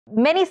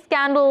Many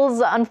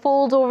scandals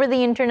unfold over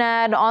the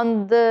internet,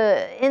 in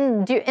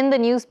the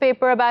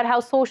newspaper, about how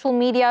social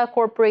media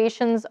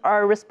corporations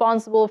are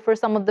responsible for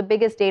some of the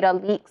biggest data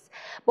leaks.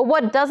 But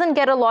what doesn't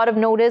get a lot of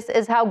notice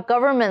is how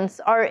governments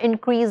are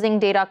increasing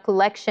data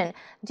collection.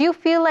 Do you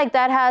feel like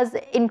that has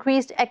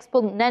increased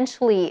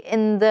exponentially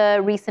in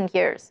the recent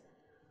years?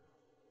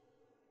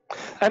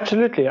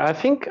 Absolutely. I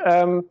think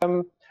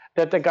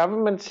that the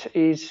government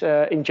is,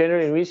 in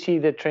general, and we see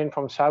the trend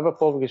from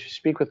Cyberpol because we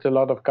speak with a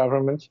lot of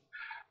governments,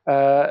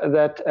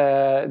 that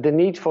the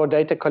need for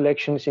data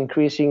collection is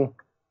increasing,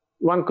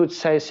 one could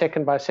say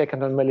second by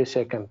second or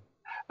millisecond.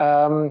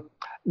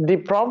 The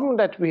problem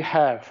that we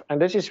have, and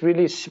this is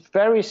really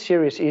very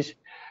serious, is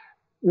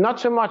not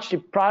so much the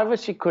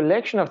privacy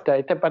collection of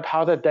data, but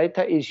how the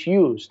data is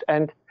used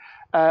and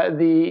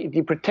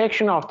the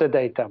protection of the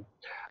data.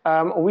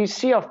 We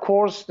see, of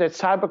course, that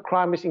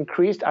cybercrime is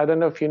increased. I don't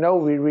know if you know,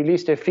 we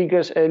released the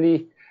figures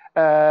early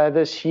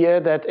this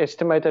year that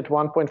estimated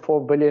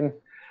 1.4 billion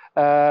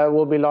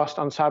will be lost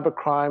on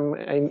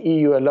cybercrime in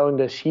EU alone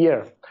this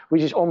year,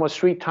 which is almost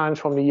 3 times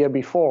from the year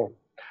before.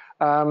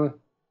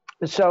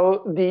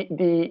 So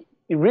the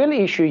real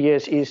issue here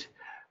is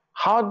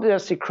how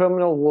does the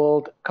criminal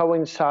world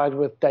coincide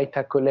with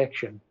data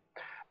collection?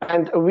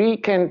 And we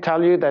can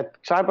tell you that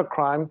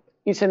cybercrime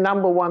is a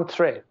 #1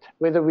 threat,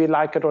 whether we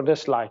like it or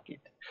dislike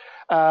it.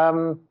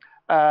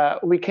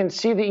 We can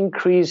see the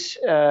increase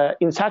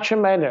in such a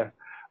manner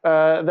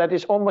that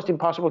is almost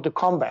impossible to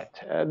combat.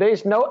 There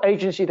is no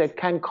agency that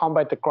can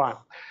combat the crime.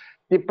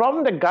 The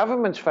problem the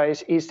governments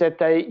face is that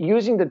they're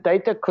using the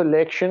data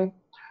collection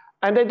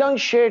and they don't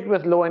share it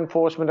with law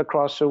enforcement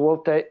across the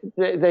world.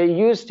 They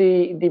use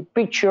the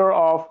picture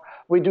of,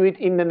 we do it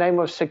in the name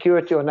of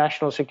security or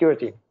national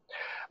security.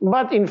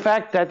 But in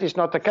fact, that is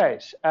not the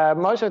case.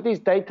 Most of these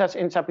data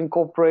ends up in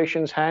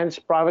corporations' hands,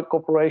 private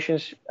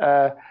corporations.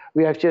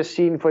 We have just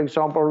seen, for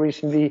example,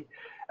 recently,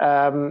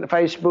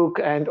 Facebook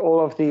and all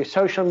of the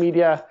social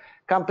media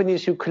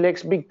companies who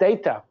collects big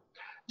data.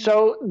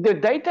 So the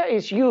data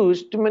is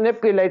used to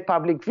manipulate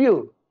public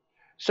view.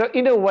 So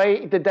in a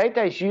way, the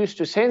data is used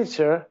to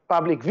censor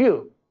public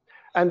view.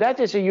 And that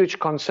is a huge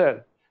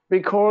concern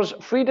because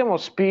freedom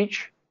of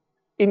speech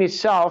in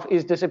itself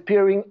is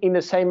disappearing in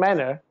the same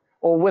manner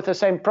or with the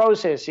same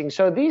processing.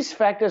 So these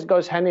factors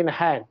goes hand in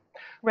hand,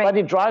 right. But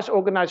it drives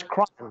organized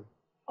crime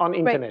on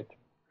internet. Right.